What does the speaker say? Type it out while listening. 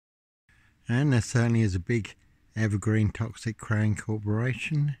And there certainly is a big evergreen toxic crown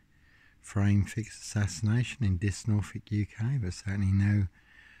corporation, FIX Assassination in Norfolk, UK, but certainly no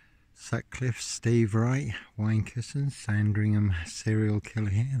Sutcliffe, Steve Wright, CouZens, Sandringham serial killer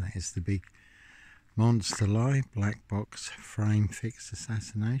here. That is the big monster lie, black box FIX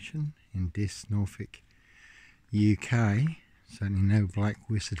Assassination in Norfolk, UK. Certainly no black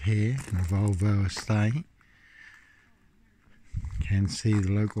wizard here in a Volvo estate. Can see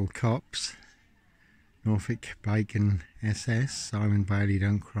the local cops. Norfolk Bacon SS, Simon Bailey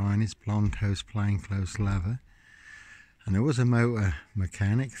don't cry in his blonde toast plainclothes lover. And there was a motor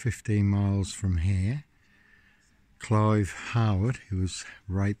mechanic 15 miles from here, Clive Howard, who was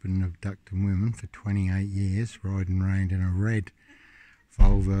raping and abducting women for 28 years, riding around in a red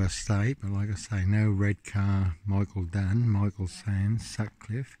Volvo estate. But like I say, no red car. Michael Dunn, Michael Sands,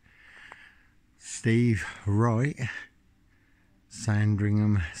 Sutcliffe, Steve Wright,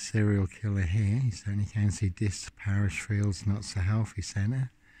 Sandringham serial killer here. You certainly can see this Parish Fields Not So Healthy Centre,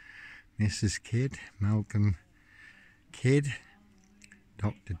 Mrs. Kidd, Malcolm Kidd,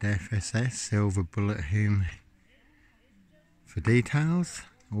 Dr. Death SS, Silver Bullet Whom for details.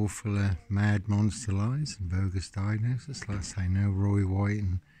 All full of mad monster lies and bogus diagnosis. Like I say, no Roy White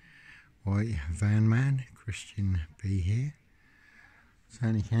and White Van Man, Christian B here.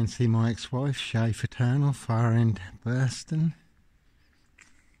 Certainly can see my ex-wife, Shay Fraternal, Far End Burston.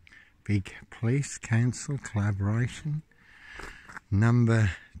 Big police council collaboration.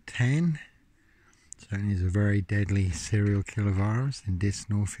 Number 10. Certainly is a very deadly serial killer virus in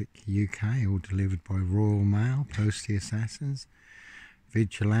Norfolk, UK, all delivered by Royal Mail, Postie Assassins,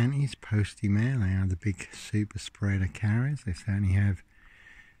 Vigilantes, Postie Mail. They are the big super spreader carriers. They certainly have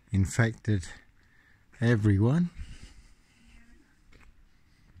infected everyone.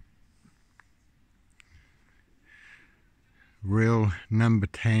 Real number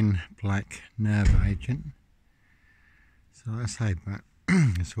 10 black nerve agent. So like I say, but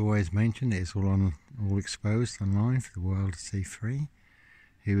it's always mentioned, it's all exposed online for the world to see free.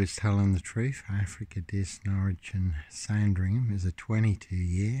 Who is telling the truth? Africa, Norwich and Sandringham is a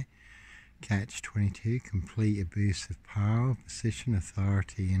 22-year catch-22, complete abuse of power, position,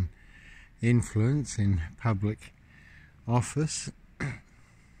 authority and influence in public office. But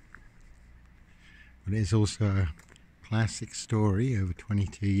it is also a classic story over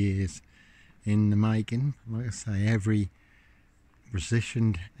 22 years in the making. Like I say, every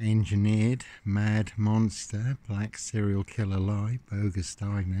precision engineered mad monster, black serial killer lie, bogus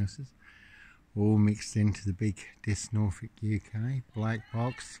diagnosis, all mixed into the big Norfolk, UK, black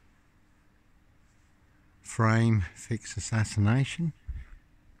box FIX Assassination.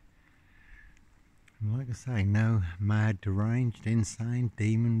 And like I say, no mad, deranged, insane,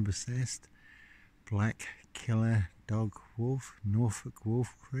 demon possessed, black killer dog wolf, Norfolk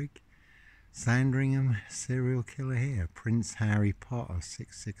Wolf Creek, Sandringham serial killer here, Prince Harry Potter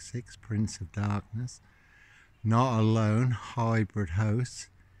 666, Prince of Darkness, Not Alone, hybrid hosts,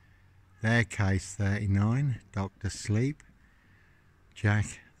 their case 39, Dr. Sleep,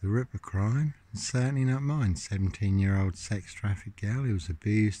 Jack the Ripper crime, and certainly not mine, 17-year-old sex trafficked girl who was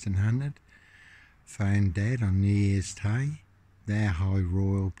abused and hunted, found dead on New Year's Day, their high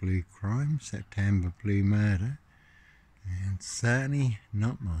royal blue crime, September blue murder, and certainly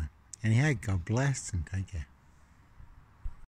not mine. Anyhow, God bless and take care.